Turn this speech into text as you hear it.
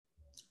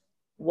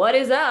What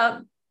is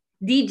up?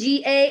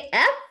 DGAFs.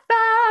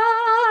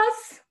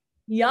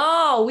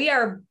 Y'all, we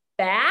are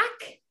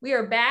back. We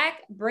are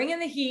back bringing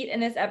the heat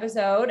in this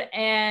episode.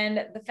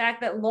 And the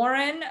fact that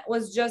Lauren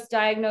was just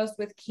diagnosed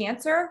with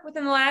cancer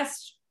within the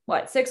last,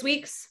 6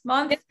 weeks,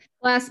 month?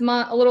 Last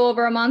month, a little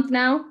over a month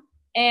now.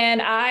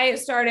 And I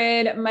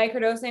started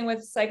microdosing with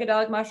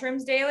psychedelic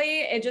mushrooms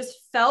daily. It just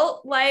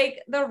felt like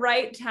the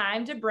right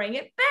time to bring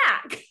it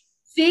back.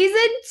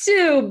 Season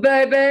 2,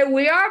 baby.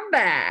 We are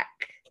back.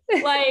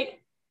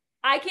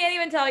 I can't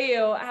even tell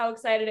you how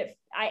excited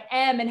I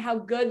am and how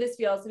good this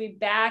feels to be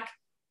back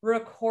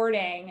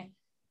recording.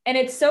 And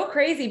it's so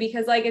crazy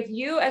because if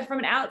you, as from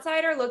an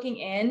outsider looking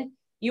in,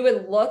 you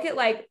would look at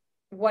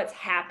what's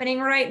happening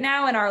right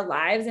now in our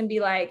lives and be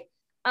like,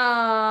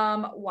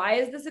 why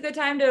is this a good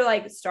time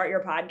to start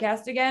your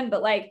podcast again?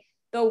 But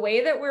the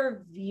way that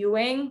we're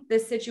viewing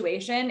this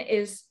situation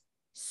is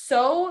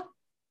so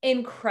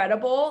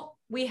incredible.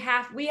 We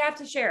have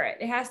to share it.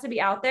 It has to be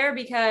out there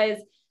because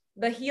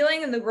the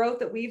healing and the growth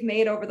that we've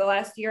made over the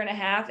last year and a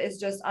half is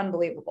just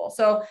unbelievable.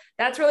 So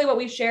that's really what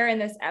we share in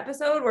this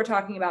episode. We're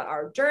talking about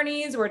our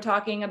journeys. We're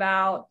talking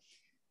about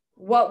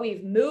what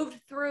we've moved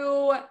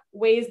through,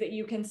 ways that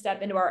you can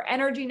step into our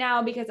energy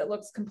now because it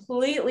looks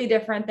completely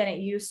different than it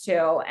used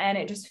to. And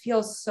it just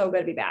feels so good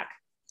to be back.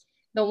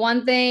 The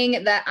one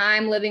thing that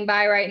I'm living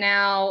by right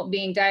now,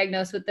 being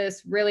diagnosed with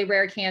this really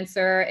rare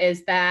cancer,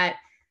 is that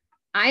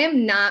I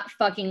am not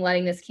fucking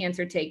letting this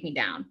cancer take me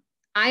down.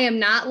 I am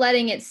not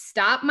letting it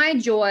stop my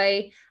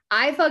joy.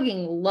 I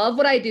fucking love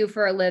what I do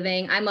for a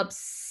living. I'm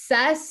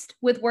obsessed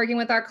with working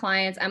with our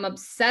clients. I'm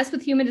obsessed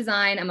with human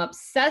design. I'm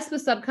obsessed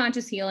with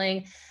subconscious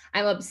healing.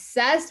 I'm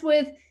obsessed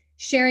with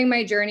sharing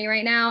my journey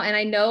right now. And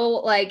I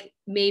know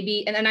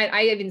maybe, and then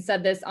I even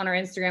said this on our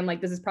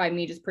Instagram, this is probably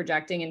me just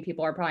projecting and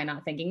people are probably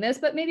not thinking this,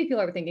 but maybe people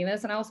are thinking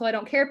this. And also I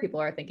don't care if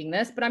people are thinking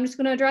this, but I'm just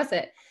going to address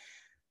it.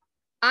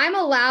 I'm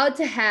allowed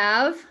to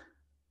have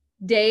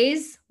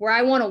days where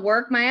I want to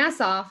work my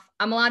ass off.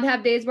 I'm allowed to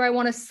have days where I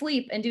want to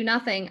sleep and do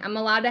nothing. I'm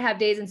allowed to have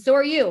days, and so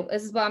are you.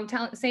 This is why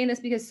I'm saying this,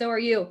 because so are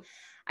you.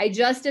 I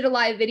just did a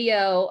live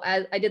video.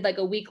 I did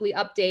a weekly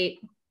update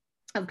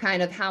of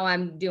kind of how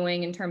I'm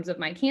doing in terms of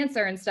my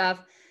cancer and stuff.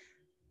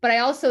 But I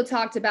also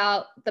talked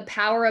about the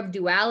power of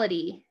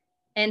duality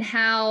and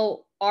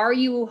how are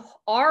you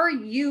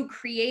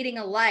creating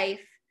a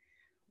life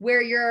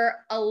where you're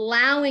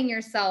allowing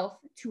yourself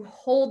to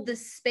hold the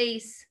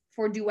space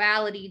for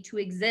duality to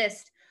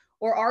exist?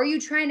 Or are you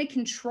trying to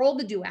control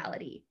the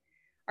duality?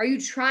 Are you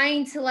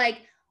trying to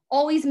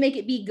always make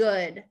it be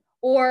good?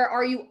 Or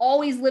are you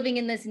always living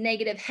in this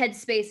negative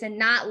headspace and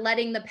not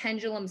letting the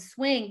pendulum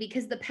swing?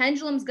 Because the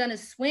pendulum's going to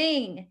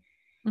swing.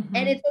 Mm-hmm.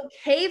 And it's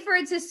okay for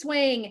it to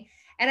swing.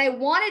 And I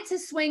want it to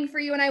swing for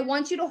you. And I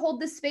want you to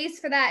hold the space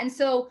for that. And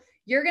so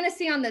you're going to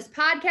see on this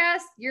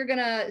podcast, you're going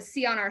to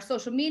see on our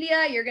social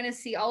media, you're going to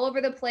see all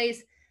over the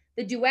place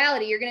the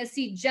duality. You're going to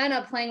see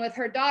Jenna playing with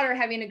her daughter,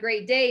 having a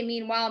great day.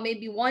 Meanwhile,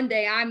 maybe one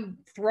day I'm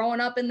throwing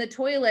up in the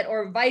toilet,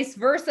 or vice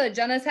versa.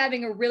 Jenna's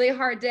having a really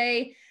hard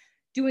day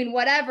doing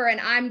whatever, and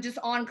I'm just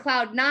on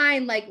cloud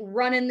 9,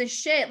 running the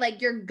shit.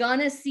 You're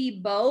gonna see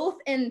both,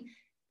 and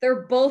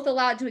they're both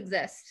allowed to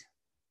exist.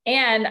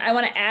 And I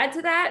want to add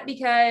to that,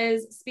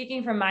 because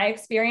speaking from my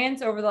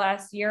experience over the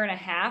last year and a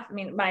half,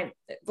 the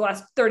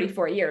last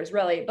 34 years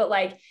really,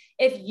 but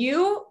if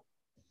you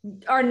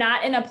are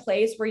not in a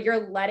place where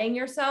you're letting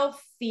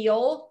yourself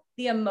feel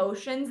the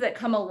emotions that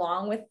come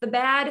along with the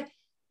bad,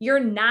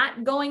 you're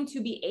not going to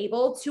be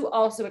able to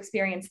also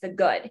experience the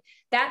good.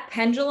 That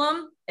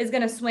pendulum is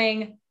going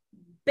to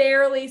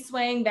barely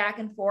swing back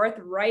and forth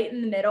right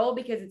in the middle,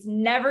 because it's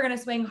never going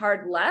to swing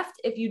hard left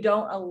if you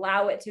don't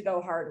allow it to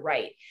go hard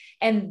right.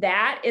 And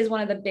that is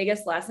one of the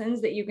biggest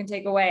lessons that you can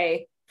take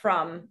away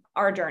from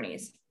our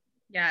journeys.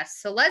 Yes.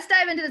 So let's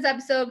dive into this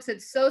episode because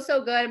it's so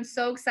good. I'm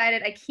so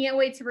excited. I can't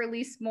wait to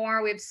release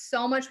more. We have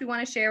so much we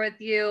want to share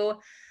with you.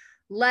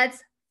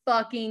 Let's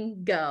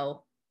fucking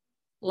go.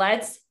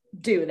 Let's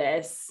do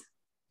this.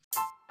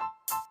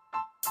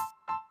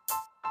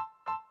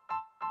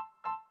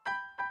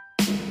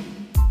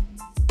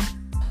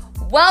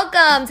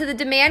 Welcome to the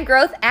Demand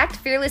Growth Act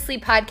Fearlessly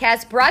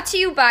podcast, brought to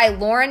you by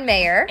Lauren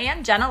Mayer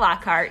and Jenna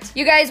Lockhart.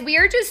 You guys, we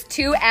are just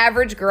two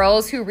average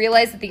girls who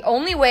realized that the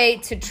only way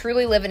to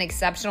truly live an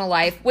exceptional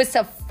life was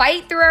to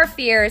fight through our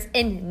fears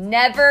and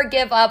never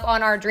give up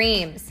on our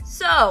dreams.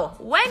 So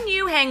when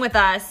you hang with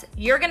us,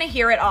 you're going to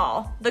hear it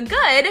all. The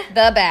good,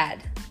 the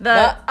bad,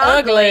 the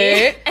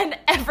ugly, and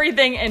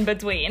everything in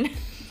between.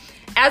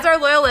 As our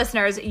loyal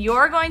listeners,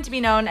 you're going to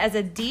be known as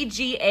a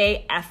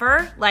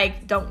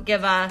DGAFer, don't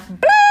give a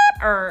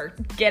or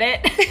get it.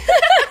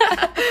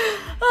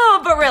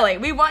 Oh, but really,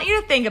 we want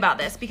you to think about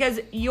this, because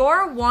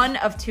you're one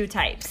of two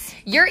types.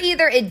 You're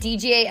either a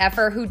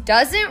DGAFer who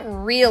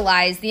doesn't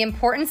realize the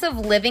importance of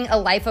living a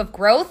life of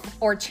growth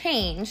or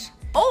change,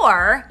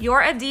 or you're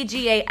a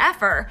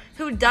DGAFer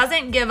who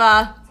doesn't give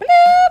a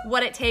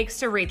what it takes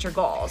to reach your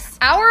goals.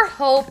 Our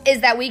hope is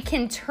that we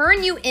can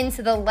turn you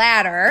into the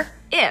latter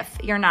if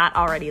you're not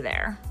already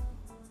there.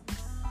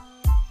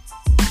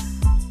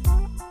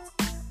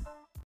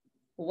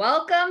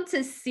 Welcome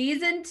to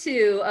season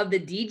 2 of the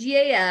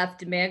DGAF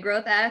Demand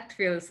Growth Act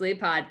Fearlessly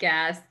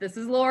podcast. This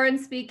is Lauren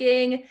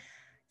speaking.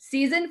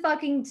 Season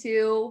fucking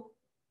 2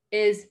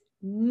 is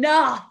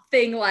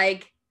nothing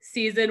like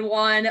season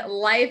 1.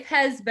 Life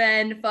has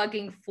been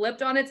fucking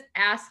flipped on its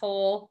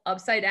asshole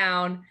upside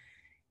down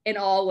in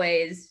all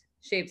ways,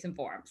 shapes, and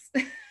forms.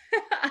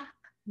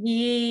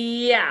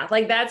 Yeah,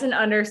 like that's an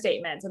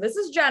understatement. So this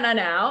is Jenna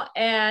now.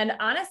 And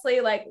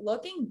honestly, like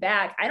looking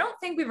back, I don't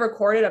think we've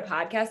recorded a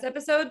podcast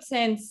episode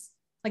since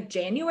like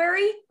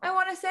January, I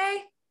want to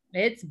say.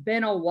 It's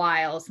been a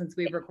while since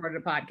we've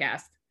recorded a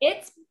podcast.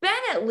 It's been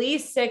at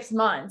least 6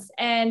 months.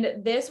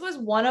 And this was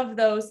one of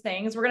those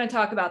things. We're going to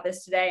talk about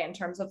this today in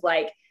terms of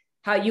like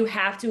how you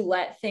have to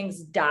let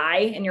things die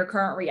in your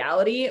current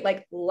reality,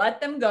 like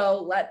let them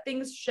go, let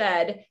things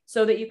shed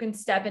so that you can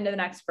step into the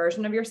next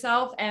version of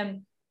yourself.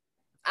 And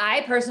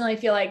I personally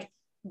feel like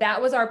that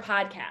was our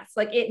podcast.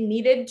 Like it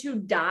needed to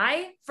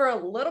die for a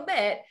little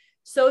bit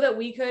so that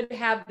we could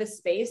have the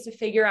space to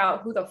figure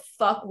out who the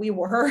fuck we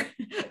were,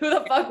 who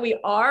the fuck we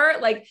are.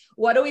 Like,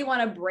 what do we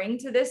want to bring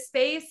to this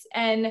space?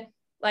 And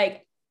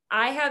like,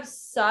 I have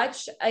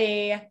such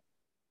a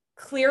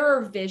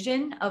clearer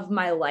vision of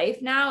my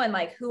life now and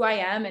like who I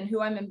am and who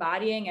I'm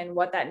embodying and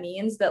what that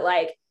means that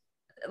like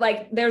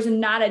there's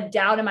not a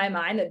doubt in my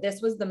mind that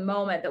this was the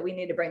moment that we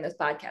need to bring this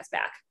podcast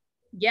back.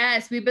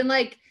 Yes, we've been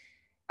like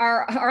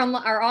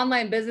our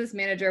online business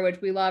manager,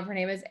 which we love. Her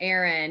name is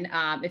Erin.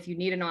 If you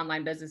need an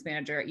online business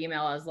manager,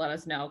 email us, let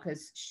us know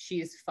because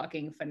she's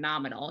fucking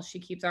phenomenal. She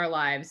keeps our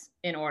lives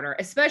in order,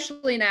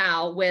 especially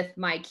now with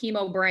my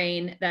chemo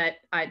brain that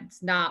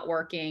it's not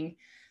working.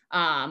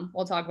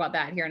 We'll talk about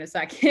that here in a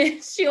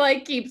second. She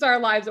like keeps our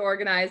lives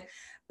organized.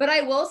 But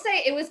I will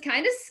say it was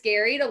kind of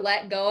scary to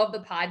let go of the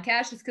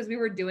podcast just because we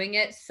were doing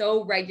it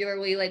so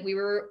regularly. Like we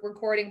were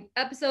recording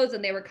episodes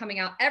and they were coming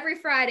out every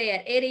Friday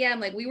at 8 a.m.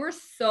 Like we were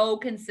so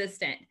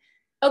consistent.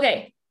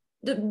 Okay.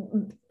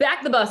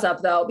 Back the bus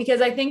up though,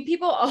 because I think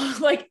people all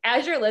like,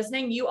 as you're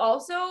listening,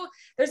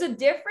 there's a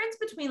difference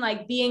between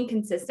like being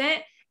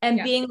consistent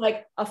and being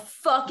like a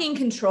fucking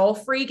control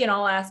freak in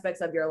all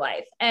aspects of your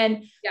life.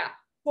 And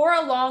for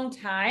a long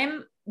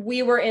time,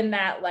 we were in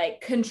that like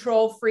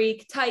control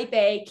freak type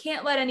A,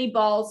 can't let any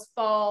balls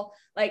fall.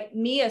 Like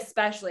me,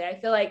 especially, I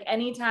feel like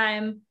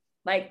anytime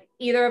like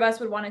either of us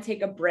would want to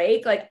take a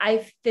break, like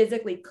I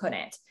physically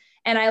couldn't.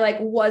 And I like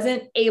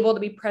wasn't able to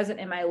be present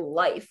in my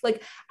life.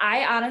 Like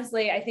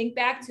I think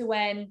back to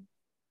when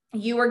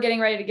you were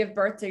getting ready to give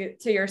birth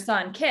to your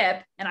son,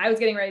 Kip, and I was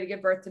getting ready to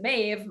give birth to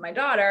Maeve, my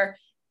daughter,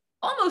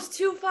 almost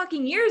 2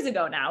 fucking years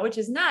ago now, which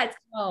is nuts.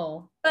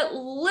 Oh, but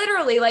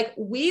literally like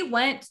we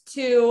went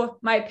to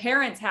my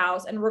parents'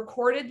 house and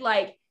recorded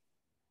like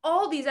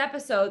all these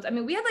episodes. I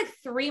mean, we had like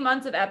 3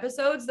 months of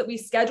episodes that we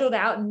scheduled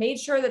out and made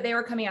sure that they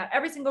were coming out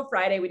every single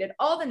Friday. We did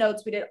all the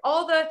notes. We did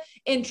all the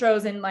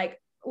intros in like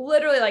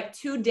literally like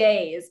 2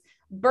 days,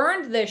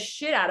 burned the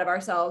shit out of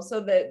ourselves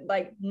so that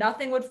like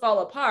nothing would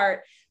fall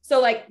apart. So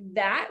like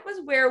that was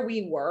where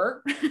we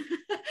were.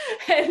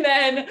 And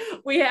then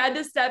we had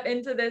to step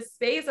into this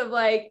space of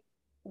like,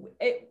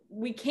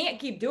 we can't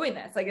keep doing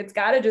this. Like, it's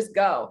got to just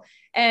go.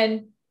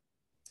 And,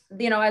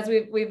 you know, as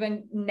we've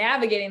been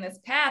navigating this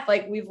path,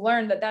 like we've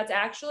learned that that's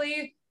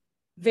actually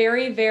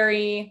very,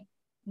 very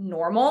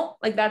normal.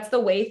 Like that's the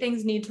way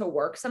things need to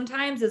work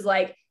sometimes is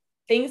like,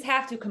 things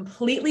have to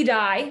completely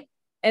die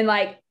and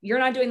like, you're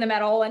not doing them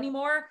at all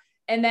anymore.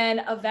 And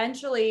then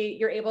eventually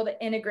you're able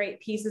to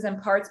integrate pieces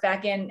and parts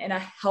back in a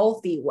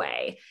healthy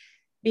way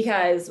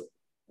because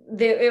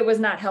it was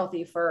not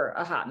healthy for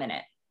a hot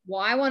minute.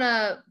 Well, I want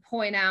to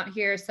point out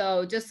here.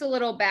 So just a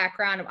little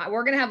background.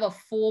 We're going to have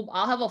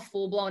I'll have a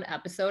full blown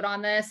episode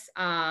on this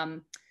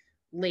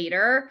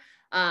later.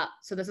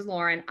 So this is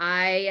Lauren.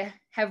 I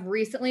have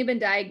recently been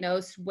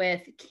diagnosed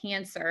with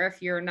cancer.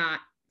 If you're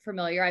not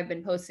familiar, I've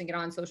been posting it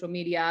on social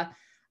media.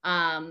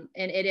 And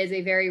it is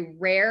a very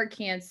rare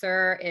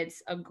cancer.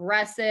 It's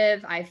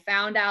aggressive. I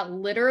found out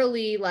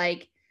literally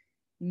like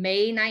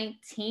May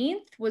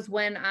 19th was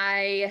when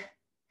I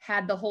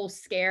had the whole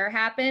scare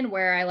happen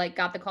where I like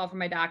got the call from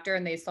my doctor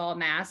and they saw a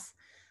mass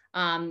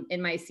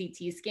in my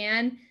CT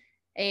scan.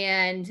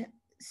 And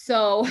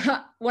so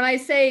when I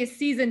say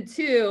season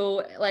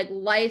 2, like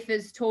life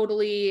is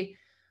totally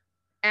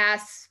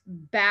ass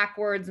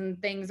backwards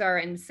and things are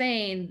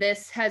insane.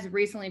 This has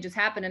recently just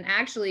happened. And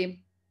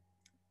actually,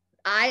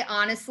 I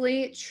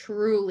honestly,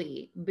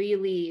 truly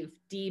believe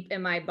deep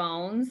in my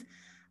bones,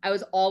 I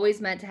was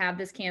always meant to have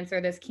this cancer.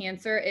 This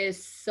cancer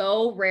is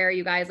so rare,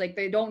 you guys. Like,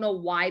 they don't know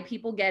why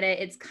people get it.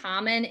 It's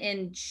common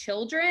in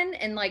children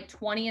and like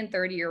 20 and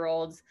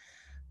 30-year-olds.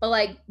 But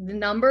like the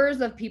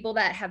numbers of people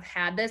that have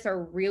had this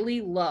are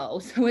really low.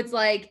 So it's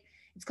like,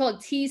 it's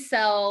called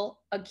T-cell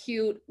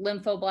acute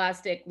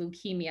lymphoblastic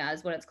leukemia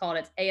is what it's called.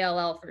 It's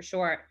ALL for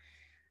short.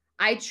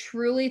 I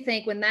truly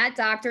think when that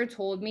doctor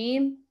told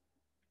me,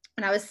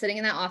 and I was sitting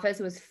in that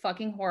office, it was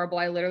fucking horrible.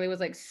 I literally was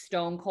like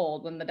stone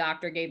cold when the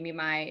doctor gave me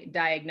my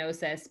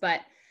diagnosis. But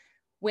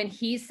when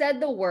he said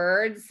the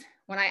words,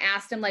 when I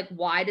asked him like,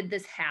 why did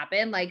this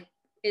happen? Like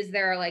is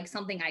there like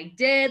something I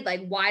did?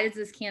 Like, why does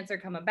this cancer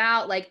come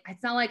about? Like,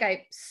 it's not like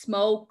I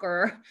smoke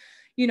or,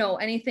 you know,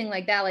 anything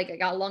like that. Like I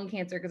got lung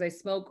cancer because I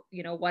smoke,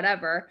 you know,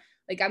 whatever.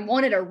 Like I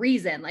wanted a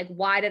reason, like,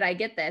 why did I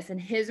get this?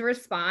 And his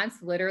response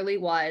literally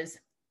was,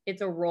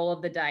 it's a roll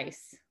of the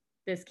dice,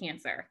 this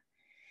cancer.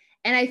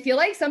 And I feel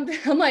like something,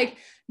 I'm like,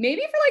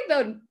 maybe for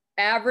like the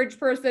average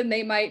person,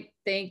 they might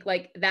think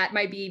like that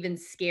might be even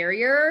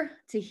scarier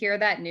to hear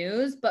that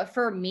news. But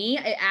for me,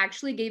 it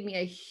actually gave me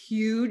a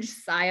huge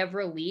sigh of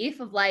relief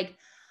of like,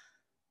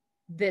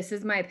 this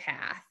is my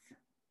path.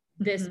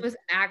 This was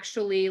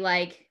actually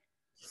like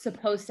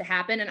supposed to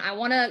happen. And I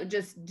want to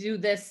just do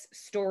this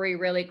story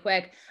really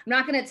quick. I'm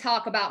not going to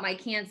talk about my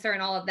cancer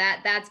and all of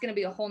that. That's going to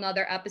be a whole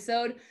nother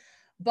episode.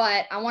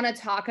 But I want to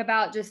talk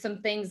about just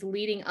some things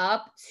leading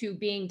up to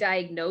being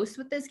diagnosed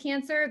with this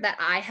cancer that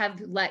I have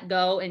let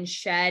go and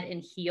shed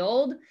and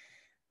healed.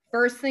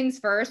 First things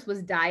first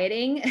was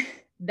dieting.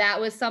 That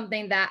was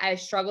something that I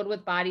struggled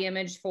with body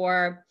image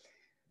for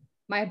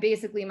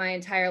basically my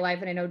entire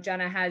life. And I know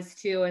Jenna has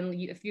too. And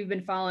if you've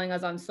been following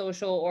us on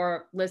social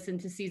or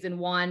listened to season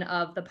 1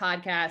 of the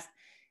podcast,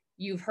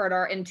 you've heard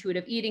our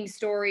intuitive eating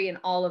story and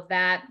all of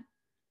that.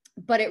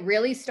 But it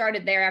really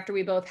started there after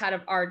we both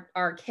had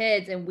our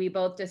kids, and we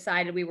both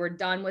decided we were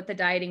done with the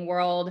dieting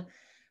world.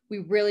 We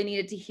really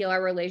needed to heal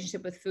our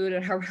relationship with food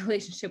and our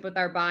relationship with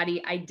our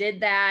body. I did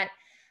that.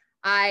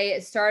 I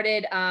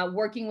started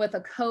working with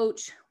a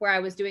coach where I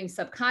was doing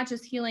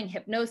subconscious healing,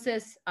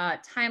 hypnosis,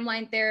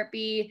 timeline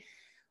therapy,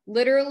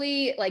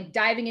 literally like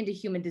diving into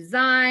human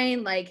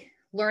design, like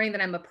learning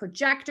that I'm a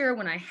projector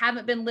when I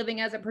haven't been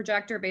living as a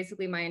projector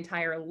basically my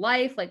entire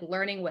life, like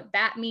learning what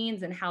that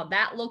means and how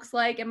that looks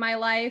like in my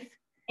life.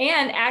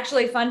 And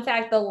actually, fun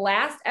fact, the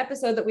last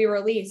episode that we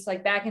released,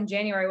 like back in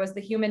January, was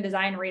the human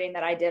design reading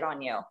that I did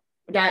on you.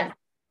 Yes.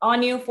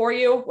 On you, for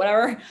you,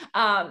 whatever.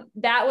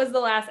 That was the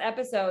last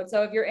episode.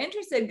 So if you're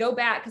interested, go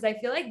back, because I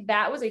feel like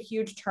that was a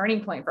huge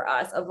turning point for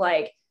us of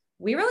like,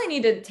 we really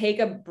need to take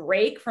a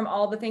break from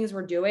all the things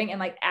we're doing and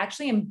like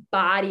actually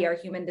embody our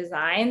human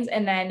designs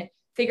and then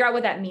figure out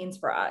what that means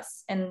for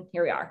us. And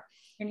here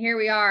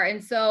we are.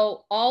 And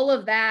so all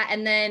of that.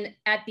 And then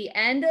at the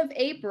end of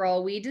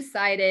April, we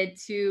decided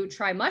to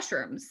try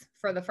mushrooms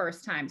for the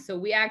first time. So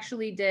we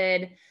actually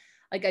did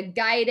like a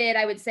guided,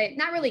 I would say,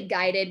 not really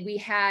guided. We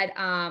had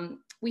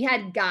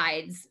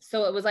guides.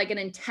 So it was like an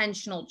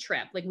intentional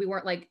trip. Like we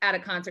weren't like at a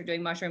concert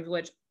doing mushrooms,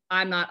 which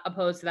I'm not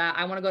opposed to that.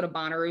 I want to go to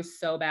Bonnaroo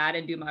so bad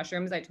and do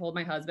mushrooms. I told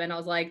my husband, I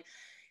was like,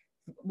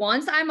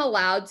 once I'm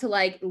allowed to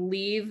like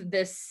leave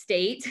this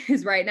state,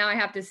 because right now I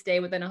have to stay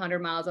within 100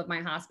 miles of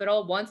my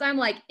hospital. Once I'm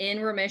like in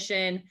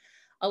remission,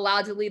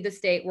 allowed to leave the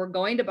state, we're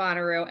going to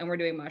Bonnaroo and we're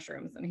doing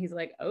mushrooms. And he's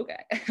like,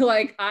 okay,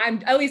 like I'm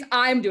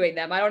doing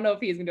them. I don't know if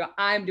he's gonna do it.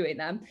 I'm doing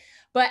them.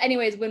 But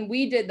anyways, when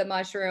we did the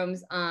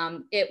mushrooms,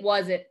 it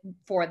wasn't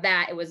for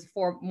that. It was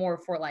more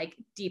for like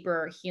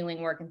deeper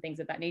healing work and things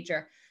of that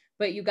nature.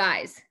 But you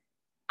guys,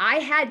 I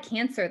had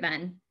cancer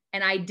then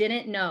and I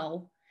didn't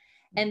know.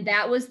 And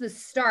that was the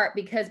start,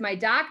 because my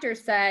doctor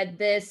said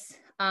this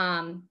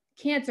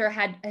cancer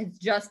has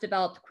just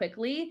developed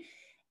quickly.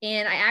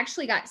 And I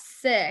actually got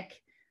sick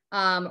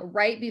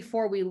right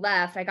before we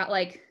left. I got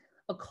like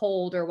a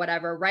cold or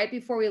whatever right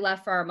before we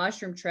left for our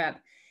mushroom trip.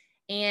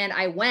 And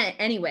I went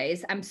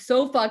anyways. I'm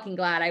so fucking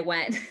glad I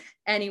went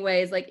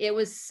anyways. Like it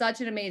was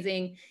such an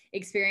amazing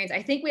experience.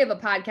 I think we have a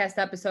podcast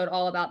episode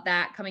all about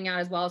that coming out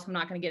as well. So I'm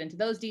not going to get into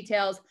those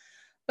details,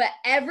 but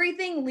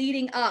everything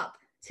leading up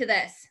to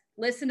this,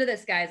 listen to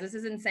this, guys. This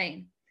is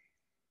insane.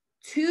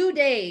 2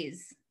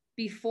 days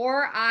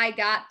before I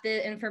got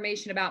the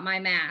information about my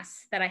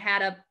mass, that I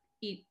had a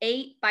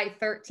 8 by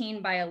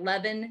 13 by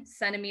 11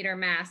 centimeter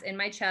mass in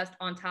my chest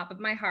on top of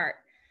my heart.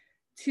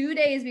 2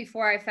 days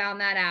before I found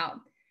that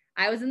out,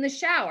 I was in the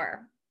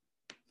shower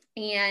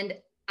and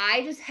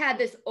I just had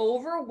this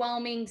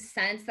overwhelming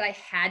sense that I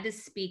had to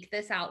speak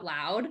this out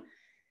loud.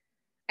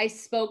 I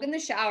spoke in the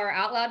shower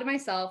out loud to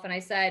myself and I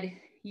said,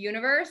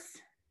 universe,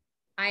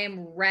 I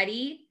am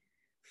ready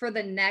for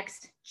the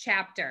next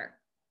chapter.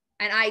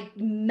 And I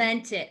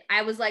meant it.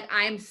 I was like,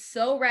 I am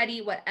so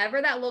ready,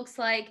 whatever that looks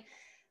like,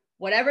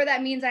 whatever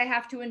that means I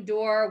have to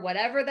endure,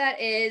 whatever that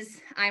is,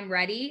 I'm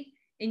ready.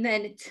 And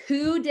then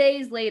 2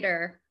 days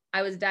later,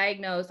 I was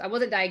diagnosed. I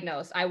wasn't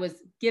diagnosed. I was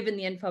given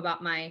the info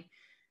about my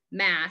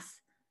mass,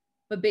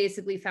 but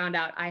basically found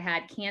out I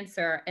had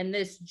cancer. And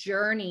this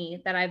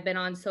journey that I've been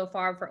on so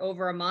far for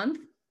over a month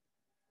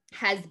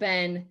has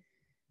been,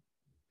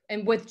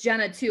 and with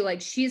Jenna too, like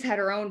she's had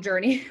her own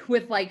journey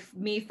with like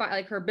me,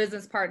 like her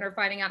business partner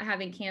finding out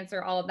having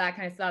cancer, all of that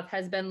kind of stuff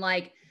has been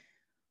like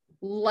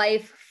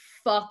life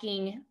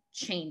fucking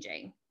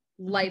changing.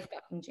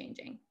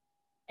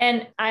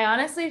 And I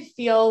honestly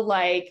feel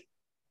like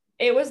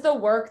it was the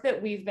work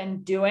that we've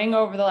been doing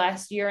over the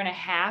last year and a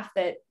half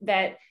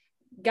that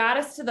got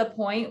us to the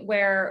point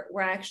where we're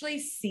actually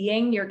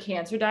seeing your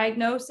cancer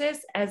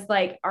diagnosis as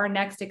like our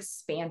next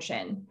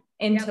expansion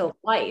into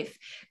life.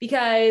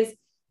 Because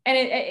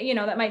and you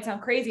know, that might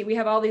sound crazy. We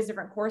have all these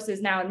different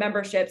courses now and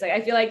memberships. Like,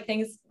 I feel like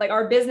things like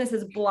our business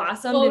has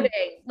blossomed.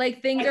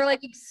 Like things are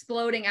like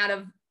exploding out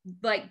of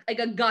like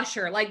a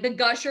gusher, like the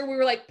gusher we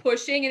were like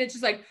pushing and it's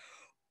just like,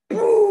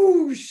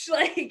 boosh,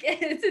 like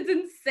it's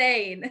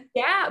insane.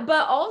 Yeah.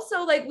 But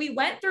also like we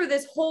went through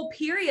this whole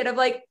period of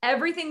like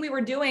everything we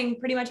were doing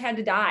pretty much had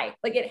to die.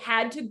 Like it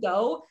had to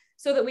go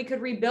so that we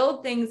could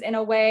rebuild things in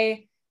a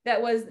way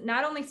that was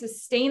not only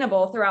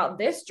sustainable throughout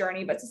this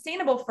journey, but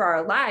sustainable for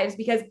our lives.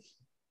 Because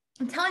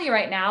I'm telling you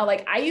right now,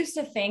 like I used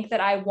to think that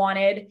I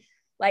wanted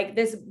like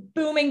this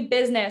booming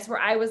business where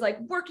I was like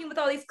working with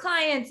all these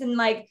clients and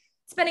like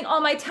spending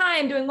all my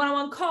time doing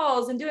one-on-one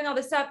calls and doing all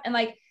this stuff. And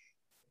like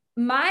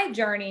my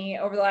journey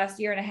over the last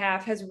year and a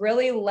half has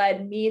really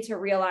led me to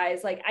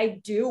realize like I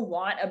do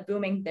want a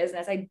booming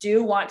business. I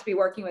do want to be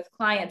working with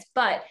clients,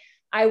 but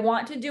I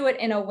want to do it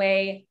in a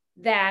way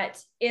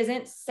that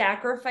isn't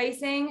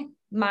sacrificing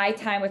my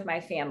time with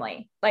my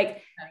family.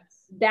 Like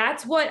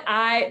that's why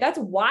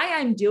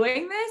I'm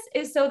doing this,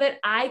 is so that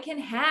I can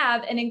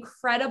have an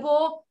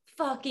incredible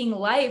fucking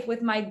life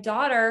with my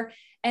daughter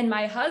and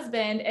my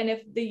husband. And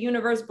if the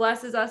universe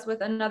blesses us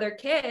with another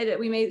kid,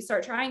 we may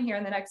start trying here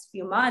in the next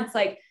few months.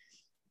 Like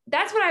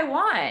that's what I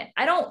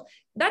want.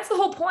 That's the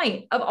whole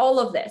point of all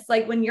of this.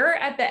 Like when you're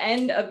at the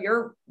end of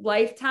your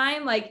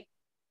lifetime, like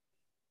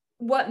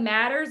what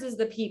matters is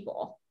the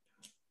people,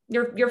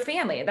 your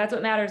family. That's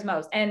what matters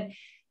most. And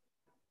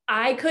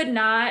I could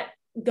not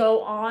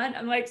go on.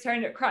 I'm like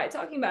starting to cry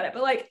talking about it,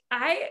 but like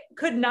I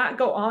could not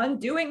go on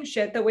doing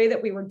shit the way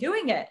that we were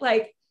doing it.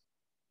 Like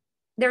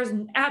there's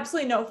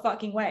absolutely no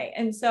fucking way.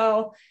 And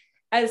so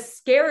as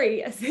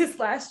scary as this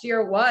last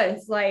year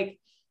was, like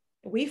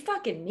we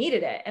fucking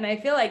needed it. And I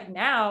feel like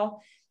now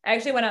I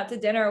actually went out to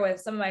dinner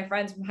with some of my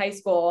friends from high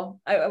school.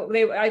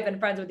 I've been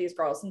friends with these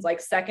girls since like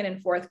 2nd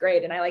and 4th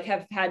grade. And I like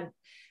have had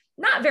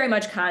not very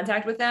much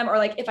contact with them, or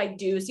like if I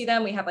do see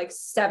them, we have like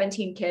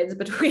 17 kids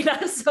between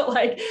us. So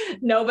like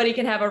nobody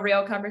can have a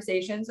real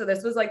conversation. So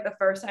this was like the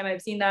first time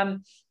I've seen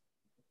them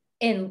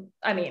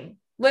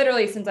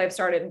literally since I've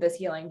started this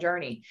healing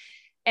journey.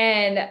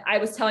 And I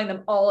was telling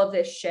them all of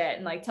this shit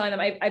and like telling them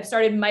I've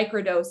started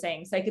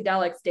microdosing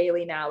psychedelics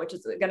daily now, which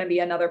is going to be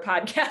another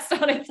podcast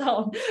on its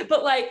own.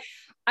 But like,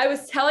 I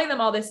was telling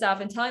them all this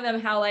stuff and telling them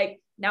how like,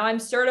 now I'm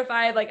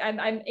certified, like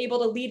I'm able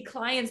to lead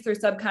clients through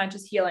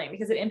subconscious healing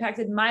because it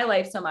impacted my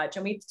life so much.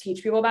 And we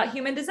teach people about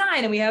human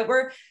design, and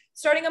we're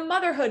starting a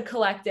motherhood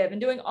collective and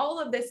doing all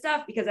of this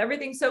stuff because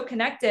everything's so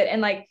connected.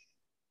 And like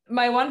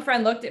my one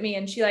friend looked at me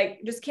and she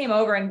like just came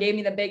over and gave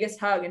me the biggest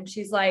hug. And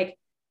she's like,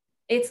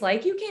 it's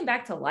like you came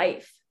back to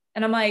life.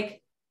 And I'm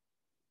like,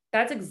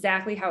 that's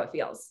exactly how it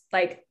feels.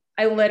 Like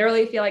I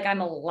literally feel like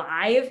I'm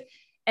alive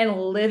and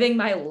living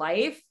my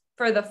life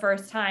for the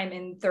first time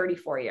in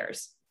 34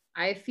 years.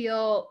 I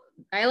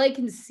like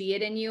can see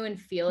it in you and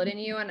feel it in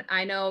you. And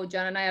I know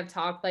Jen and I have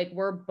talked, like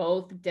we're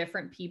both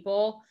different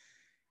people.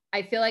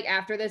 I feel like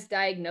after this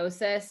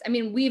diagnosis, I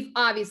mean, we've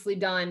obviously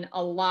done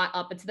a lot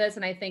up to this.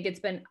 And I think it's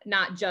been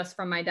not just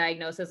from my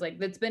diagnosis, like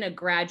it's been a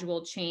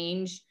gradual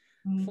change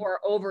for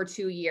over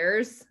 2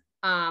 years.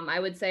 I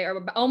would say,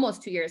 or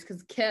almost 2 years.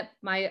 Cause Kip,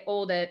 my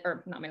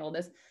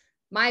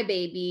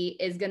baby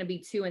is going to be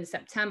 2 in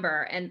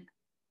September. And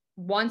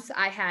once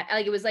I had,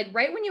 like, it was like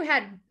right when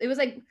it was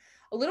like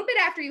a little bit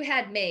after you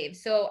had Maeve.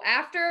 So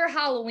after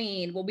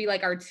Halloween will be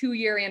like our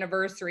 2-year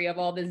anniversary of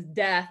all this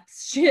death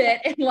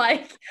shit. And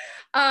like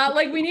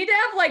we need to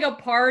have like a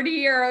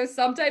party or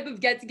some type of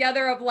get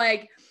together of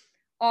like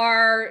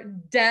our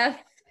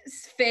death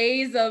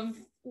phase of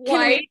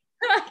life.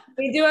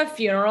 We do a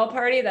funeral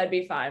party. That'd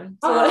be fun.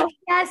 So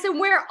yes. And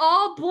we're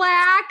all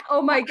black.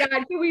 Oh my God.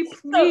 Can we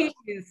please?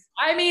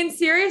 I mean,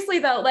 seriously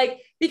though,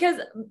 like, because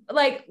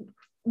like,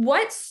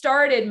 what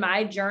started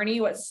my journey,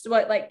 what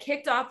like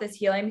kicked off this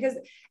healing, because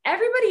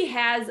everybody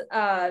has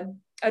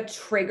a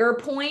trigger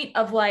point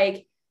of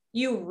like,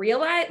 you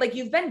realize like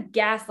you've been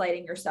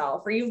gaslighting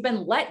yourself or you've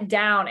been let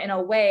down in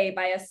a way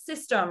by a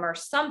system or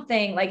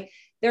something. Like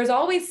there's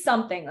always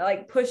something that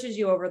like pushes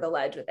you over the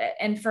ledge with it.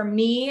 And for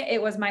me,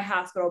 it was my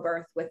hospital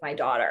birth with my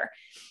daughter.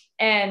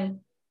 And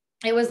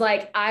it was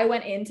like, I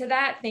went into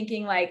that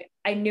thinking like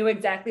I knew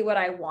exactly what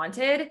I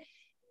wanted.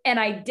 And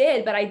I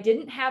did, but I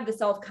didn't have the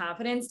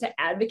self-confidence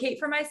to advocate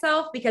for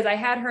myself because I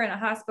had her in a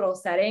hospital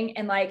setting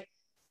and like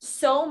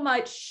so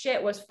much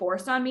shit was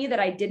forced on me that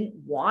I didn't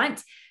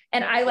want.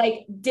 And I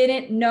like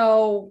didn't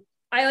know,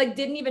 I like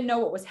didn't even know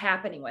what was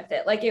happening with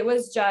it. Like it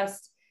was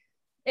just,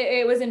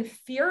 it was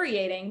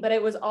infuriating, but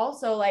it was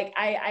also like,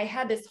 I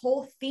had this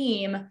whole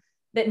theme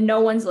that no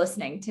one's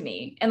listening to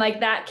me. And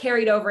like that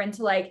carried over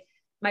into like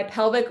my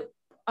pelvic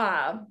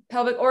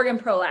organ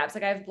prolapse.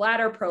 Like I have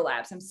bladder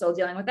prolapse. I'm still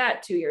dealing with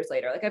that 2 years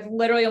later. Like I've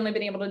literally only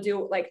been able to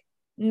do like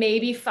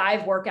maybe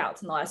 5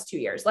 workouts in the last 2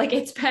 years. Like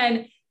it's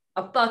been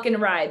a fucking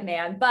ride,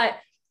 man. But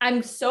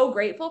I'm so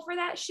grateful for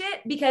that shit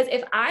because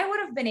if I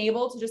would have been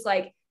able to just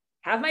like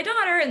have my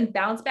daughter and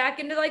bounce back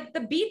into like the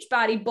beach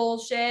body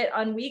bullshit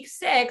on week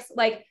 6,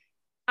 like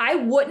I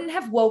wouldn't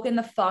have woken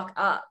the fuck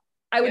up.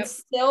 I would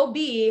still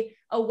be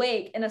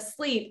awake and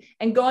asleep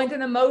and going through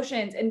the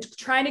motions and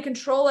trying to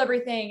control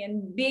everything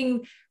and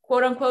being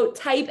quote unquote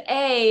type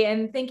A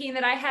and thinking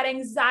that I had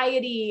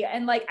anxiety.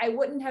 And like, I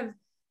wouldn't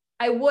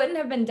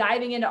have been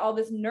diving into all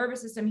this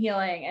nervous system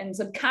healing and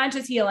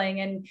subconscious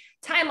healing and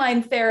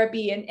timeline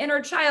therapy and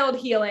inner child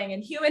healing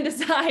and human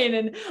design.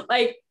 And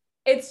like,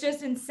 it's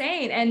just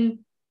insane. And,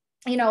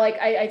 you know, like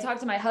I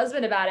talked to my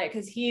husband about it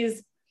because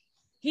he's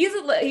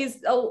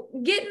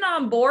getting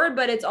on board,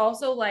 but it's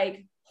also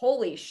like,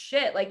 holy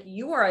shit, like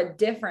you are a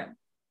different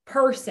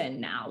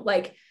person now.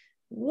 Like,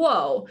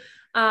 whoa.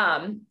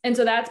 And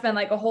so that's been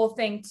like a whole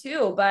thing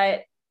too,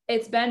 but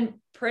it's been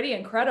pretty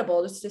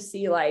incredible just to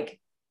see like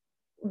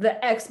the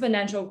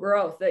exponential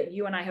growth that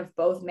you and I have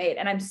both made.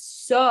 And I'm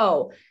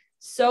so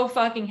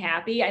fucking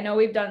happy. I know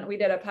we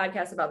did a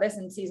podcast about this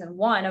in season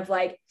 1 of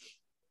like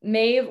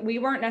Maeve. We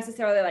weren't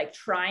necessarily like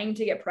trying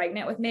to get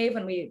pregnant with Maeve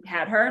when we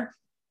had her.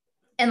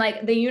 And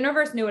like the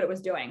universe knew what it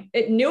was doing.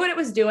 It knew what it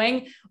was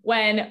doing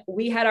when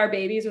we had our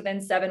babies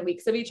within 7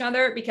 weeks of each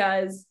other,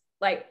 because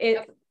like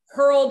it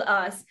hurled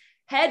us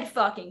head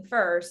fucking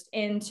first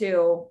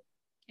into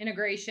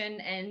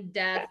integration and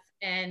death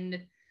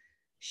and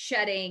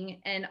shedding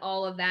and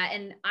all of that.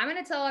 And I'm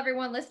going to tell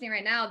everyone listening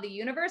right now, the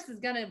universe is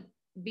going to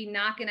be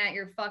knocking at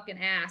your fucking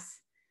ass.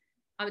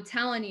 I'm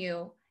telling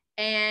you.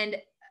 And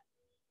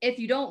if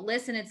you don't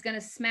listen, it's going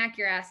to smack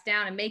your ass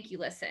down and make you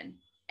listen.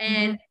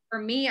 And for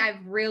me,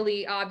 I've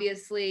really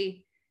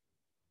obviously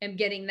am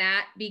getting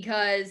that,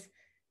 because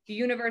the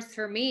universe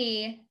for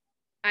me,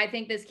 I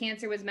think this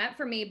cancer was meant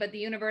for me, but the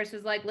universe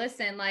was like,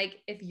 listen, like,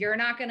 if you're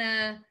not going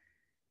to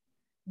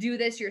do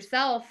this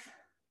yourself,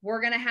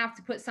 we're going to have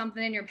to put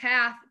something in your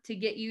path to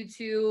get you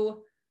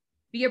to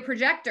be a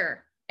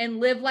projector and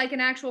live like an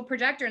actual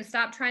projector and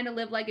stop trying to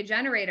live like a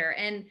generator.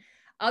 And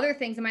other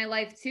things in my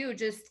life too,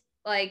 just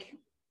like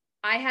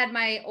I had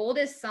my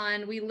oldest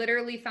son, we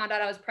literally found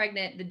out I was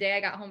pregnant the day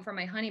I got home from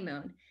my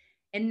honeymoon.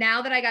 And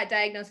now that I got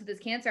diagnosed with this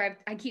cancer,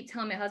 I keep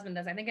telling my husband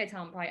this. I think I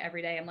tell him probably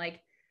every day. I'm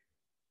like,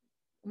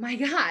 oh my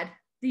God,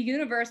 the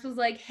universe was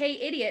like, hey,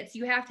 idiots,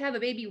 you have to have a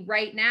baby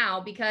right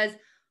now because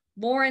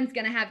Lauren's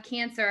going to have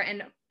cancer.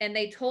 And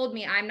they told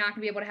me I'm not going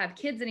to be able to have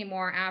kids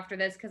anymore after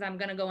this because I'm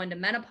going to go into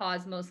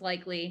menopause most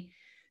likely.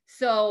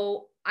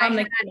 So because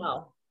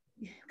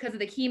of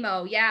the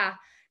chemo. Yeah.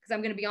 Because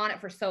I'm going to be on it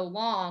for so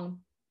long.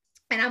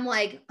 And I'm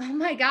like, oh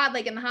my God,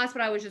 like in the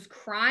hospital, I was just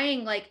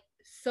crying, like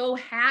so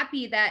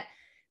happy that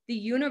the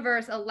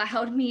universe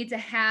allowed me to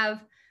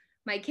have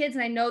my kids.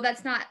 And I know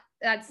that's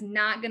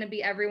not going to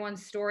be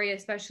everyone's story,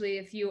 especially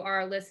if you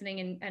are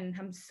listening. And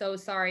I'm so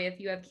sorry if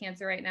you have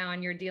cancer right now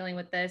and you're dealing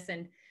with this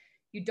and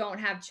you don't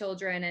have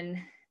children and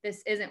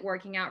this isn't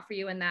working out for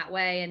you in that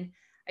way. And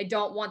I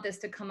don't want this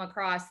to come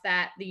across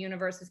that the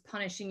universe is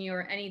punishing you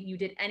or you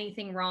did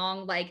anything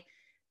wrong. Like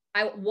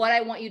what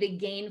I want you to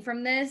gain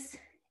from this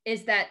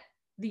is that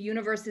the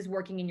universe is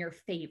working in your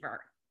favor.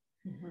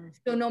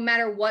 So no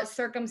matter what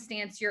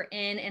circumstance you're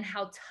in and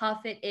how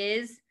tough it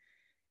is,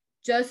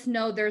 just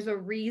know there's a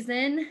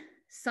reason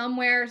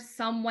somewhere,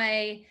 some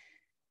way,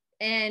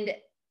 and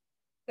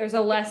there's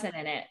a lesson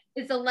in it.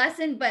 It's a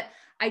lesson, but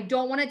I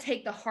don't want to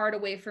take the heart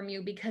away from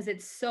you because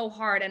it's so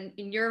hard and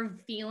your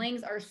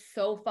feelings are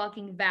so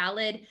fucking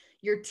valid.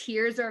 Your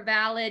tears are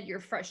valid, your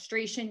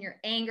frustration, your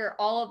anger,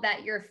 all of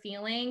that you're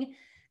feeling.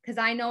 Because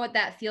I know what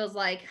that feels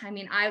like. I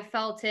mean, I've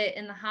felt it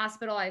in the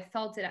hospital. I've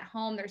felt it at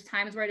home. There's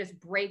times where I just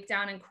break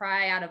down and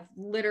cry out of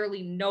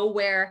literally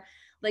nowhere.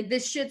 Like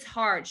this shit's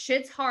hard.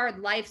 Shit's hard.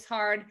 Life's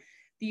hard.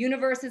 The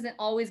universe isn't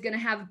always going to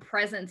have a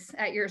presence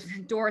at your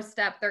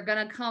doorstep. They're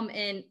going to come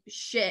in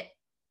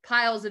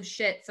piles of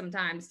shit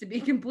sometimes, to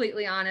be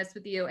completely honest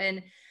with you.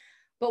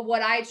 But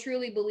what I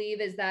truly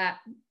believe is that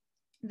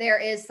there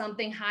is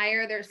something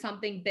higher. There's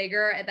something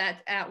bigger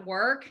that's at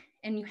work,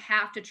 and you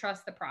have to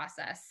trust the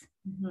process.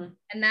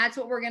 And that's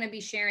what we're going to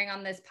be sharing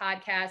on this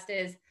podcast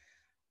is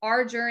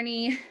our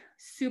journey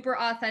super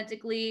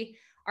authentically,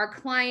 our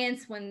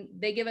clients, when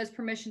they give us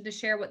permission to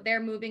share what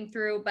they're moving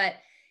through. But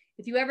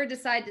if you ever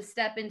decide to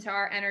step into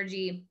our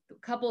energy, a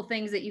couple of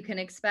things that you can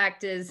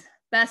expect is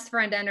best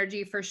friend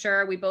energy for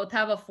sure. We both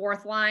have a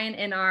 4th line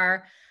in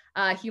our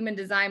human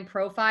design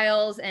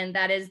profiles, and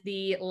that is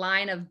the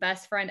line of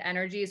best friend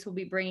energy. So we'll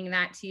be bringing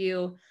that to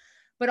you.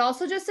 But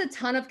also just a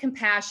ton of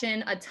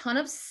compassion, a ton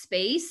of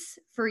space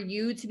for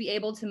you to be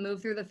able to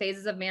move through the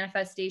phases of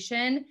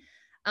manifestation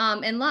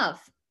and love.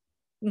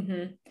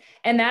 And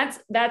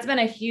that's been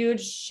a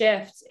huge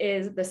shift,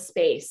 is the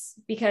space,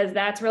 because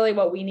that's really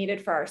what we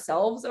needed for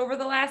ourselves over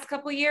the last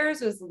couple of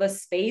years, was the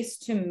space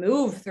to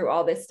move through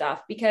all this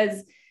stuff.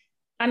 Because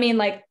I mean,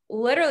 like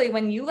literally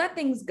when you let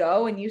things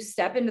go and you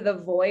step into the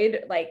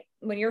void, like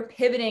when you're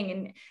pivoting,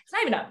 and it's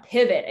not even a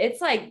pivot,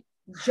 it's like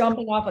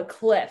jumping off a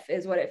cliff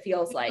is what it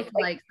feels like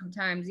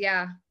sometimes.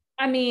 Yeah.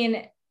 I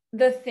mean,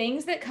 the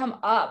things that come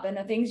up and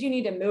the things you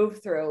need to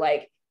move through,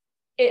 like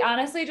it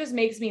honestly just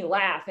makes me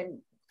laugh. And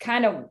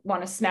kind of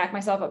want to smack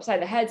myself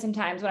upside the head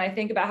sometimes when I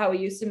think about how we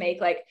used to make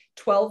like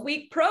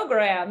 12-week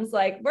programs,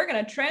 like we're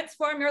going to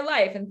transform your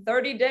life in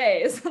 30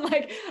 days.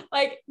 like,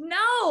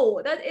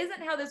 no, that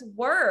isn't how this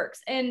works.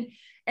 And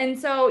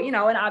so, you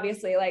know, and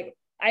obviously like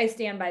I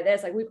stand by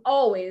this, like we've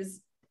always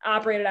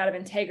operated out of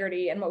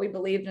integrity and what we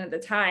believed in at the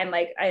time.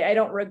 Like I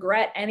don't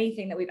regret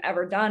anything that we've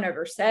ever done,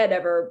 ever said,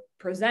 ever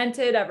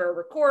presented, ever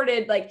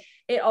recorded. Like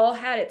it all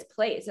had its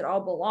place. It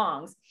all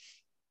belongs,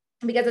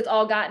 because it's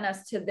all gotten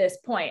us to this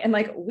point. And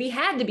like, we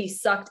had to be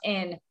sucked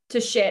in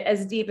to shit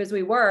as deep as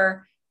we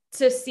were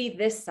to see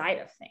this side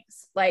of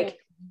things. Like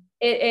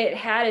it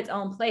had its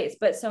own place.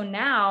 But so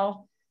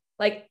now,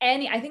 like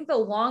I think the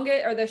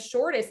longest or the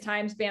shortest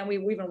time span we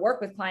even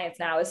work with clients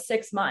now is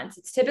 6 months.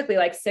 It's typically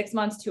like 6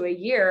 months to a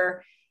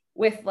year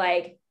with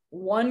like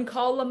one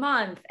call a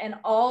month and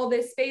all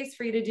this space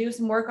for you to do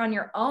some work on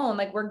your own.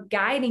 Like we're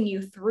guiding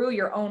you through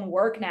your own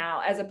work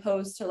now, as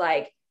opposed to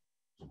like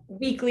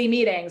weekly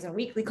meetings and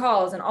weekly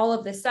calls and all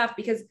of this stuff,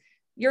 because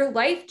your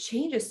life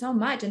changes so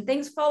much and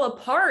things fall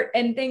apart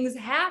and things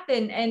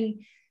happen. And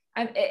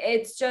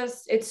it's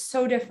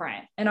so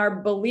different. And our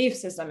belief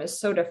system is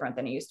so different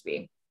than it used to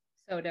be.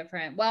 So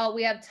different. Well,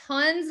 we have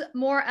tons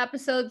more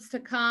episodes to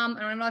come.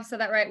 I don't know if I said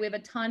that right. We have a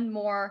ton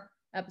more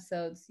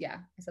episodes. Yeah,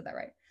 I said that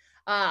right.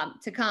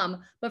 To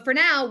come. But for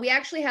now, we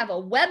actually have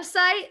a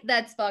website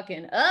that's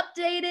fucking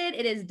updated.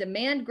 It is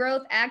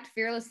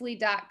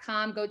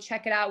demandgrowthactfearlessly.com. Go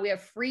check it out. We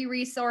have free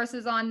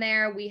resources on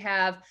there. We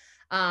have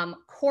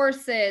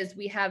courses,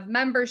 we have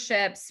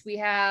memberships, we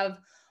have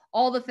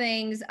all the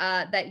things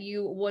that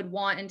you would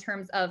want in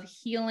terms of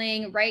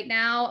healing. Right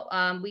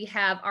now, we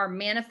have our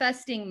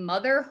Manifesting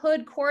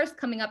Motherhood course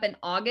coming up in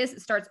August.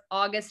 It starts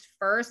August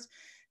 1st.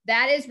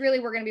 That is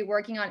really, we're going to be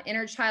working on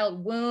inner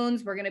child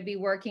wounds. We're going to be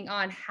working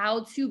on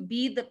how to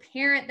be the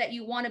parent that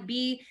you want to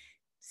be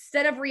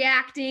instead of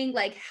reacting.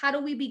 Like, how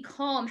do we be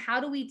calm? How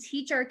do we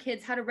teach our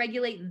kids how to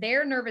regulate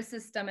their nervous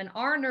system and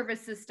our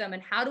nervous system?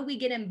 And how do we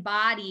get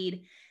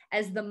embodied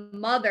as the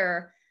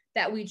mother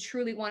that we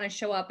truly want to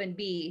show up and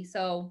be?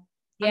 So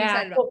I'm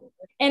excited about it.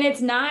 And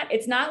it's not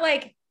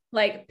like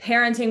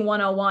parenting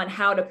 101,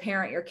 how to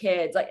parent your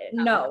kids. Like,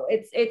 no,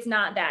 it's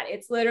not that.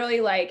 It's literally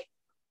like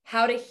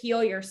how to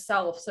heal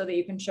yourself so that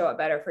you can show up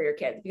better for your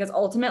kids, because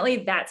ultimately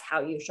that's how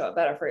you show up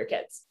better for your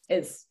kids,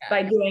 is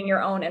by doing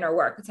your own inner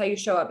work. That's how you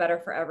show up better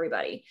for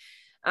everybody.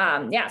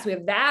 So we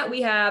have that.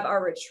 We have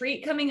our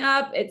retreat coming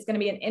up. It's going to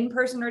be an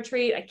in-person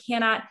retreat. I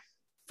cannot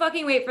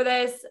fucking wait for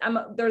this.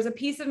 There's a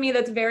piece of me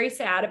that's very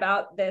sad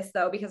about this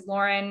though, because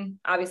Lauren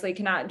obviously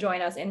cannot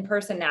join us in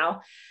person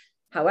now.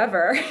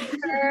 However,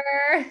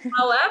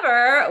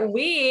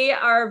 we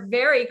are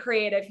very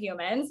creative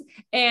humans,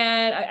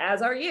 and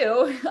as are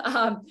you.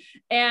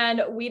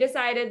 And we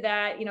decided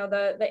that, you know,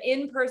 the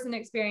in-person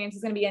experience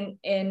is going to be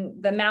in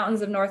the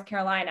mountains of North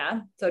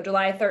Carolina. So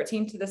July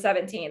 13th to the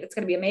 17th, it's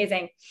going to be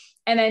amazing.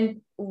 And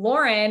then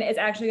Lauren is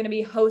actually going to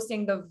be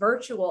hosting the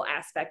virtual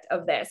aspect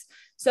of this.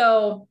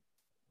 So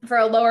for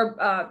a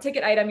lower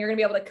ticket item, you're going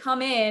to be able to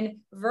come in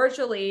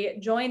virtually,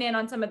 join in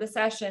on some of the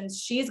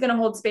sessions. She's going to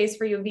hold space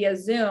for you via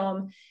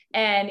Zoom,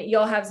 and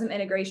you'll have some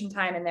integration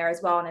time in there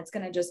as well. And it's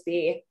going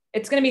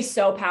to be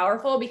so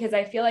powerful, because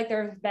I feel like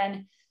there have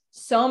been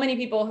so many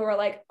people who are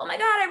like, oh my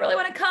God, I really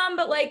want to come,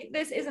 but like,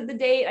 this isn't the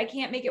date. I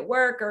can't make it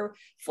work, or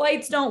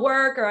flights don't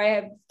work, or I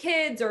have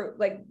kids, or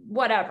like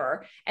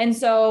whatever. And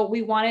so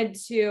we wanted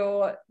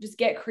to just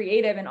get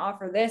creative and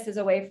offer this as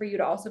a way for you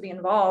to also be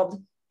involved.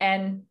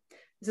 And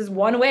this is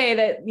one way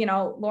that, you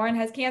know, Lauren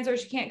has cancer,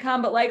 she can't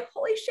come, but like,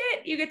 holy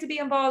shit, you get to be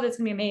involved. It's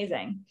gonna be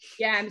amazing.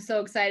 Yeah, I'm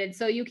so excited.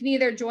 So you can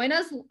either join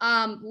us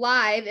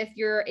live if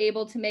you're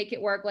able to make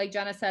it work. Like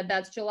Jenna said,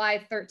 that's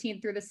July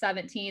 13th through the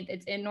 17th.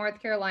 It's in North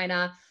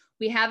Carolina.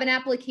 We have an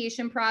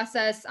application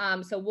process.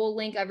 So we'll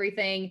link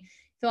everything,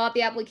 fill out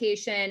the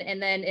application. And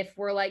then if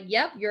we're like,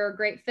 yep, you're a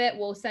great fit,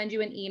 we'll send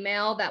you an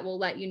email that will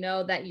let you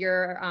know that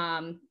you're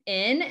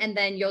in, and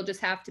then you'll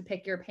just have to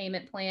pick your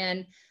payment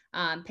plan.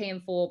 Pay in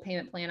full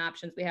payment plan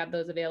options. We have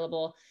those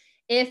available.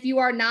 If you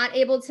are not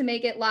able to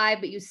make it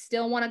live, but you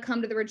still want to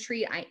come to the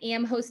retreat, I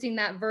am hosting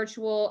that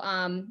virtual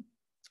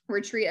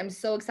retreat. I'm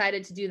so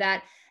excited to do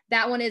that.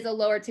 That one is a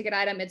lower ticket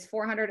item. It's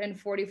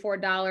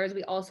 $444.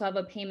 We also have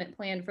a payment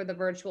plan for the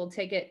virtual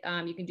ticket.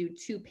 You can do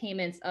 2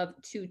 payments of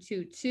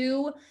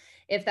 $222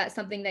 if that's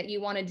something that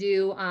you want to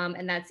do,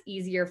 and that's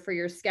easier for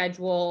your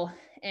schedule.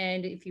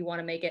 And if you want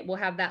to make it, we'll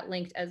have that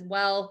linked as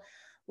well.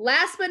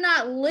 Last but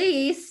not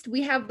least,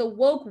 we have the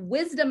Woke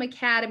Wisdom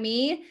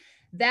Academy.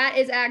 That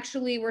is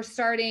actually, we're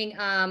starting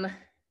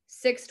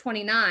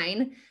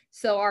 6/29.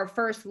 So our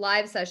first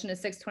live session is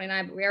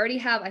 6/29, but we already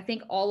have, I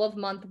think, all of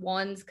month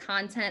 1's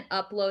content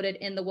uploaded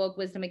in the Woke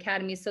Wisdom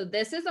Academy. So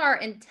this is our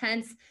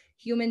intense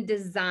human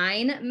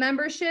design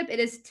membership. It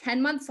is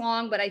 10 months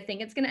long, but I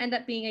think it's going to end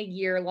up being a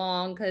year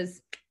long,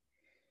 because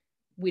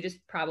we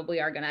just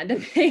probably are going to end up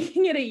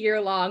making it a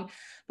year long.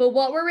 But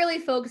what we're really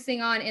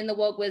focusing on in the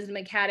Woke Wisdom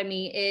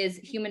Academy is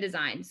human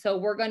design. So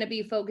we're going to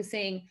be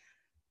focusing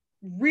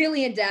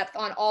really in depth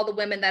on all the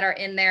women that are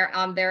in there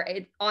on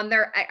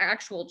their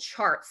actual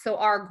charts. So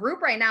our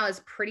group right now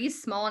is pretty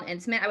small and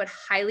intimate. I would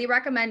highly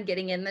recommend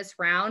getting in this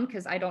round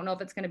because I don't know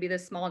if it's going to be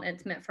this small and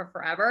intimate for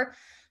forever.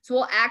 So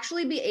we'll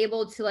actually be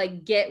able to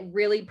like get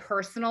really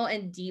personal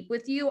and deep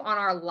with you on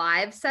our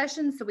live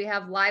sessions. So we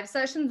have live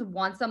sessions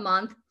once a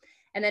month,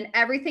 and then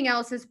everything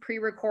else is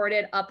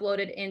pre-recorded,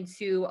 uploaded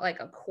into like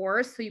a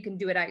course so you can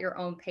do it at your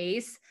own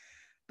pace.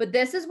 But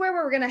this is where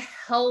we're going to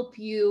help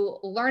you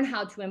learn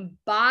how to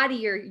embody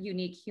your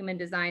unique human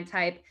design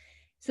type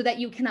so that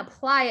you can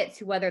apply it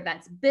to whether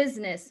that's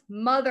business,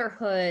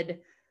 motherhood,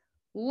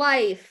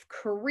 life,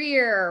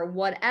 career,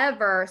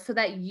 whatever, so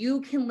that you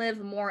can live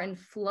more in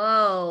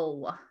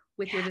flow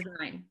with your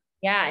design.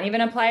 Yeah. And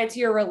even apply it to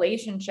your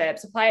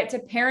relationships, apply it to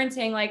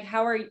parenting. Like,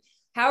 how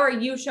are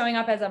you showing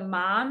up as a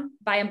mom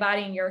by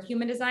embodying your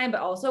human design,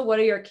 but also what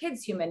are your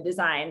kids' human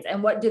designs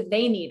and what do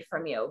they need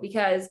from you?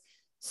 Because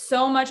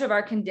so much of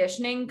our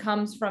conditioning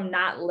comes from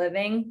not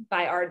living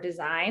by our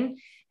design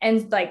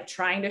and like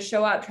trying to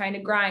show up, trying to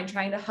grind,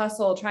 trying to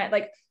hustle,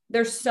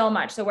 there's so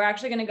much. So we're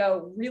actually going to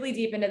go really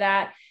deep into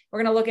that.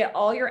 We're going to look at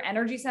all your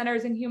energy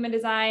centers in human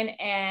design.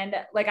 And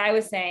like I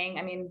was saying,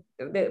 I mean,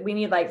 we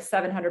need like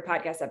 700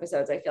 podcast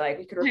episodes. I feel like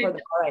we could record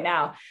them all right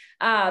now.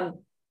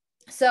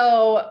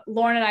 So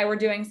Lauren and I were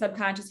doing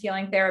subconscious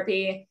healing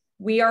therapy.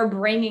 We are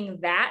bringing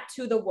that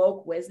to the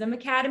Woke Wisdom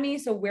Academy.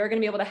 So we're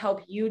going to be able to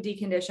help you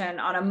decondition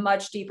on a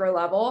much deeper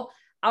level.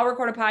 I'll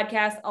record a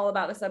podcast all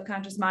about the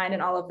subconscious mind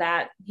and all of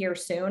that here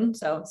soon.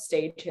 So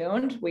stay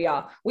tuned. We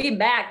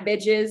back,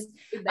 bitches.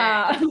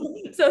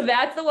 So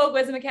that's the Woke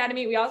Wisdom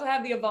Academy. We also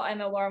have the Evolved, and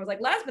Lauren was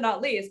like, last but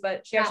not least,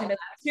 but she actually does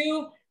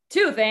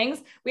two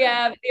things. We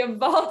have the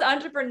Evolved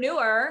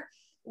Entrepreneur,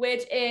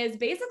 which is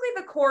basically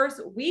the course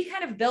we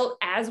kind of built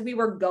as we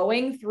were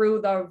going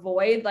through the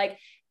void. Like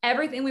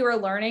everything we were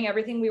learning,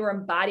 everything we were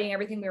embodying,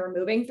 everything we were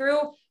moving through,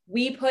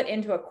 we put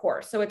into a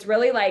course. So it's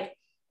really like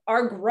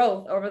our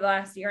growth over the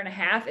last year and a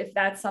half. If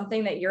that's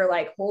something that you're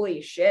like,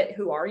 holy shit,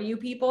 who are you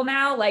people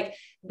now? Like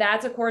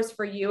that's a course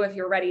for you. If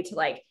you're ready to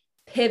like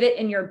pivot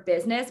in your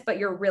business, but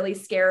you're really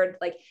scared.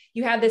 Like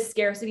you have this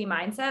scarcity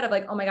mindset of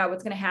like, oh my God,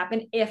 what's going to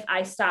happen if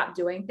I stop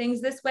doing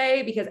things this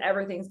way? Because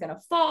everything's going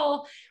to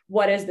fall.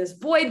 What is this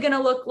void going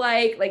to look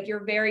like? Like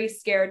you're very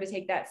scared to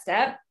take that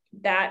step.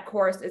 That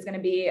course is going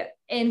to be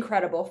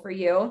incredible for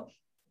you.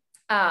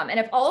 And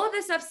if all of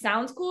this stuff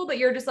sounds cool, but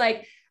you're just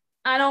like,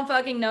 I don't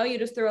fucking know, you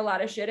just threw a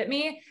lot of shit at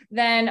me,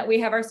 then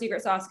we have our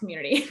secret sauce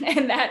community.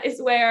 And that is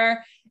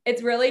where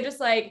it's really just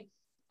like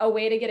a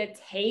way to get a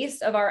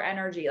taste of our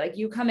energy. Like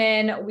you come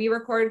in, we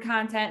record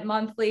content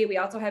monthly. We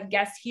also have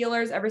guest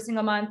healers every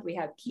single month. We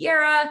have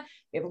Kiara,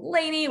 we have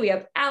Lainey, we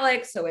have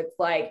Alex. So it's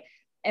like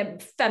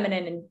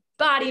feminine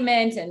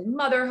embodiment and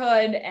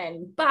motherhood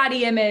and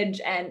body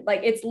image. And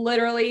like, it's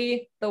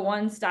literally the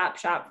one-stop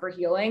shop for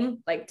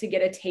healing, like to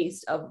get a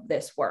taste of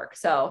this work.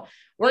 So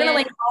we're going to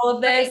link all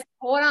of this.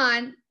 Hold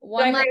on.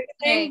 One last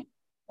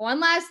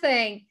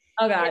thing.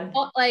 Oh God.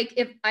 Like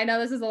if I know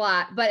this is a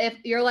lot, but if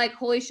you're like,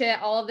 holy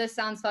shit, all of this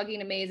sounds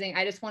fucking amazing.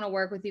 I just want to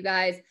work with you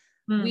guys.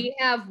 We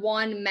have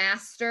one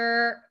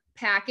master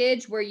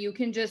package where you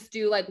can just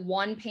do like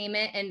one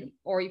payment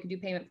or you can do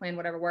payment plan,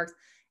 whatever works.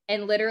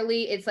 And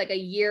literally it's like a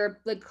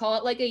year, like call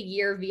it like a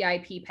year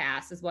VIP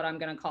pass is what I'm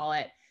going to call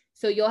it.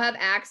 So you'll have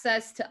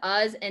access to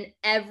us and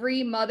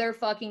every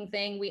motherfucking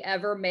thing we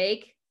ever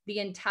make the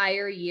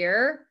entire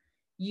year,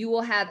 you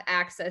will have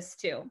access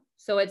to.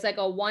 So it's like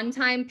a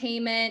one-time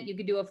payment. You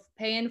could do a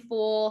pay in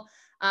full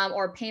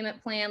or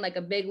payment plan, like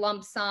a big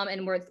lump sum.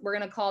 And we're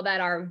going to call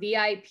that our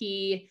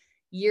VIP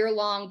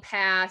year-long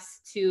pass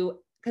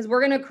because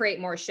we're going to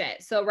create more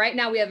shit. So right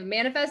now we have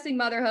Manifesting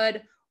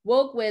Motherhood,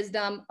 Woke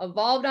Wisdom,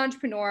 Evolved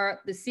Entrepreneur,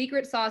 the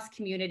Secret Sauce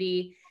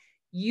Community.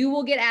 You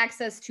will get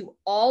access to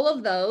all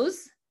of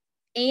those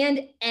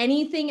and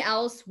anything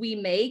else we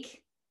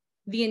make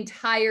the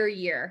entire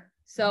year.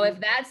 So if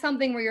that's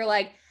something where you're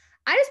like,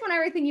 I just want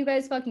everything you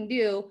guys fucking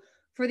do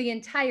for the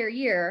entire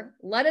year,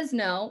 let us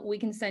know. We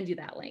can send you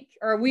that link,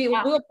 or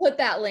we'll put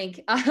that link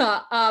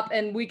up,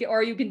 and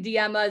or you can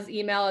DM us,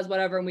 email us,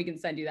 whatever, and we can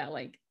send you that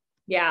link.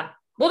 Yeah,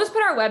 we'll just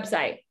put our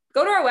website.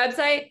 Go to our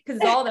website because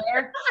it's all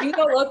there. You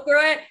can go look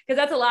through it because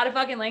that's a lot of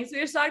fucking links we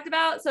just talked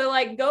about. So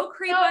like, go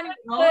creep on your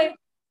own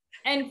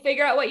and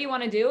figure out what you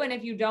want to do. And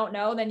if you don't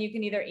know, then you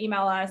can either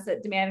email us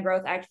at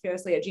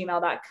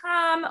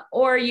demandgrowthactfiercely@gmail.com,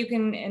 or you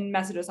can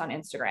message us on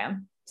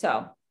Instagram.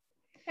 So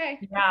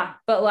yeah,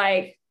 but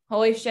like,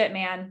 holy shit,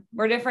 man,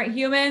 we're different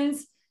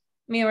humans.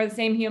 I mean, we're the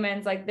same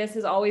humans. Like this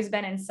has always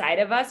been inside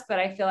of us, but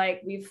I feel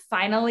like we've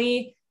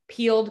finally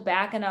peeled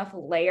back enough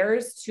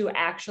layers to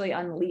actually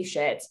unleash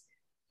it.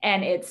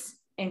 And it's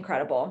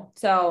incredible.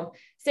 So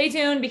stay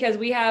tuned because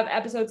we have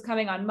episodes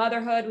coming on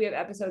motherhood. We have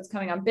episodes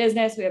coming on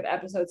business. We have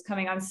episodes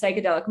coming on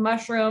psychedelic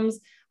mushrooms,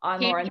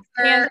 on Lauren's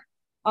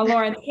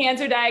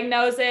cancer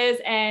diagnosis.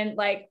 And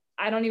like,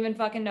 I don't even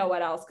fucking know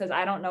what else because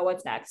I don't know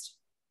what's next.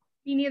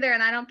 Me neither.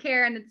 And I don't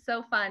care. And it's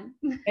so fun.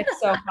 It's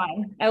so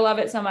fun. I love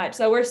it so much.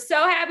 So we're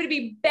so happy to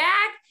be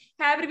back.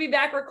 Happy to be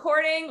back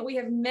recording. We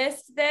have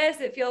missed this.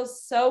 It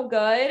feels so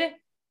good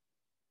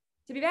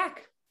to be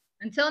back.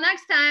 Until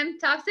next time,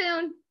 talk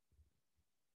soon.